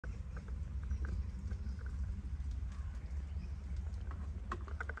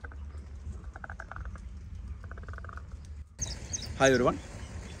Hi everyone,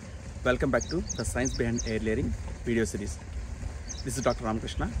 welcome back to the Science Behind Air Layering video series. This is Dr.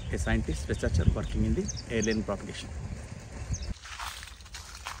 Ramakrishna, a scientist researcher working in the air layering propagation.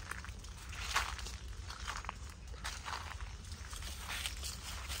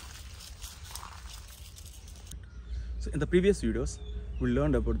 So in the previous videos, we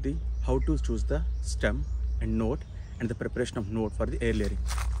learned about the how to choose the stem and node and the preparation of node for the air layering.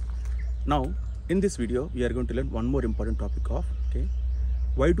 Now in this video, we are going to learn one more important topic of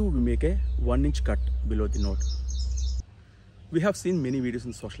why do we make a 1-inch cut below the node. We have seen many videos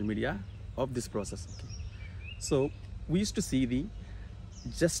in social media of this process. So we used to see the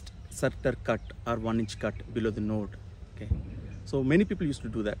just circular cut or 1-inch cut below the node. So many people used to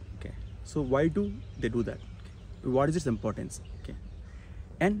do that. So why do they do that? What is its importance?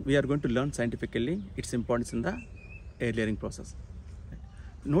 And we are going to learn scientifically its importance in the air layering process.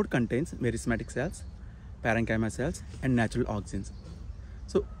 Node contains meristematic cells, parenchyma cells and natural auxins.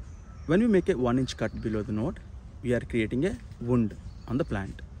 So when we make a 1-inch cut below the node, we are creating a wound on the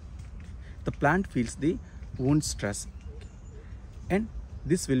plant. The plant feels the wound stress and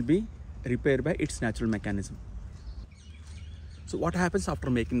this will be repaired by its natural mechanism. So what happens after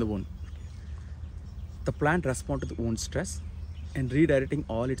making the wound? The plant responds to the wound stress and redirecting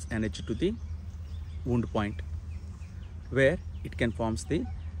all its energy to the wound point, where it can form the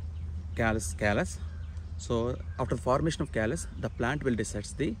callus. So after the formation of callus, the plant will decide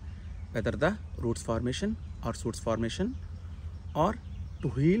whether the roots formation or shoots formation or to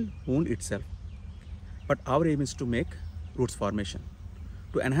heal wound itself. But our aim is to make roots formation.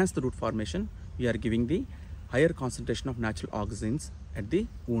 To enhance the root formation, we are giving the higher concentration of natural auxins at the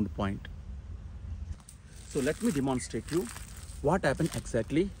wound point. So let me demonstrate you what happens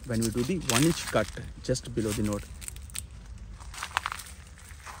exactly when we do the 1-inch cut just below the node.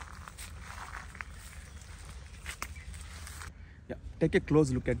 Take a close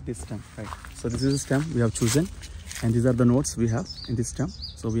look at this stem, right? So this is a stem we have chosen and these are the nodes we have in this stem.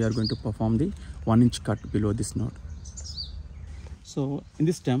 So we are going to perform the 1-inch cut below this node. So in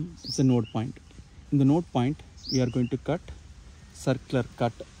this stem, it's a node point. In the node point, we are going to cut circular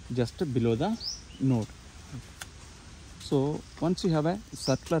cut just below the node. So once you have a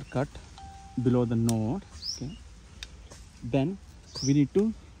circular cut below the node, then we need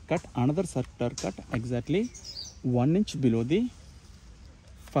to cut another circular cut exactly 1 inch below the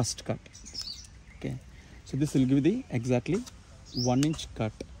first cut. So this will give the exactly 1-inch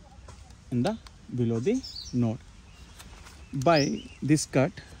cut in the below the node. By this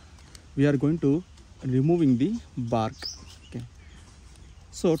cut, we are going to removing the bark.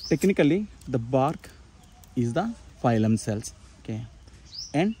 So technically, the bark is the phylum cells.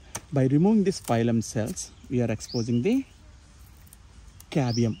 And by removing this phylum cells, we are exposing the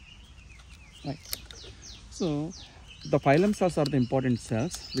cambium. Right. So the phylum cells are the important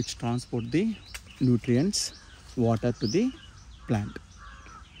cells which transport the nutrients, water to the plant.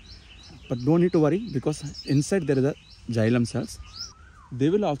 But don't need to worry because inside there is a xylem cells. They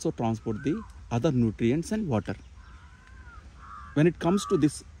will also transport the other nutrients and water. When it comes to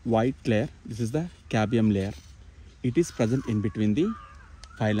this white layer, this is the cambium layer. It is present in between the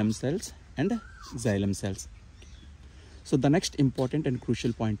phylum cells and xylem cells. So the next important and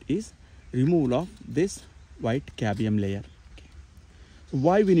crucial point is removal of this white cambium layer. So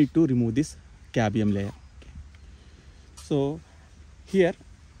why we need to remove this cambium layer? So here,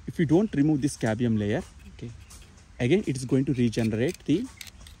 if you don't remove this cambium layer, again it is going to regenerate the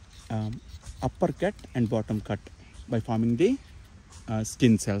upper cut and bottom cut by forming the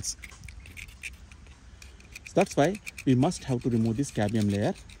skin cells. So that's why we must have to remove this cambium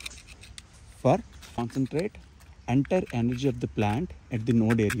layer for concentrate entire energy of the plant at the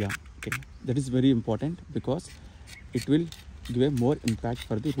node area. That is very important because it will give a more impact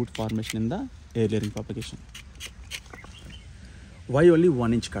for the root formation in the air layering propagation. Why only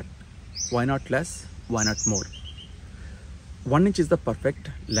 1-inch cut? Why not less? Why not more? 1 inch is the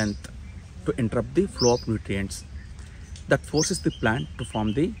perfect length to interrupt the flow of nutrients that forces the plant to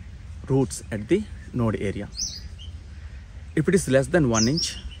form the roots at the node area. If it is less than 1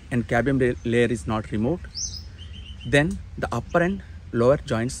 inch and cambium layer is not removed, then the upper and lower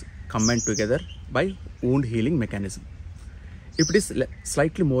joints combine together by wound healing mechanism. If it is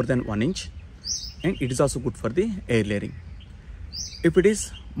slightly more than 1 inch, and it is also good for the air layering. If it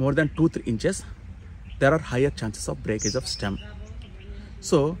is more than 2-3 inches, there are higher chances of breakage of stem.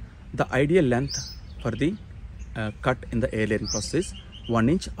 So the ideal length for the cut in the air layering process is 1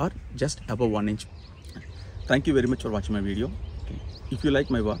 inch or just above 1 inch. Thank you very much for watching my video. If you like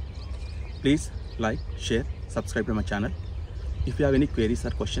my work, please like, share, subscribe to my channel. If you have any queries or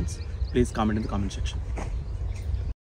questions, please comment in the comment section.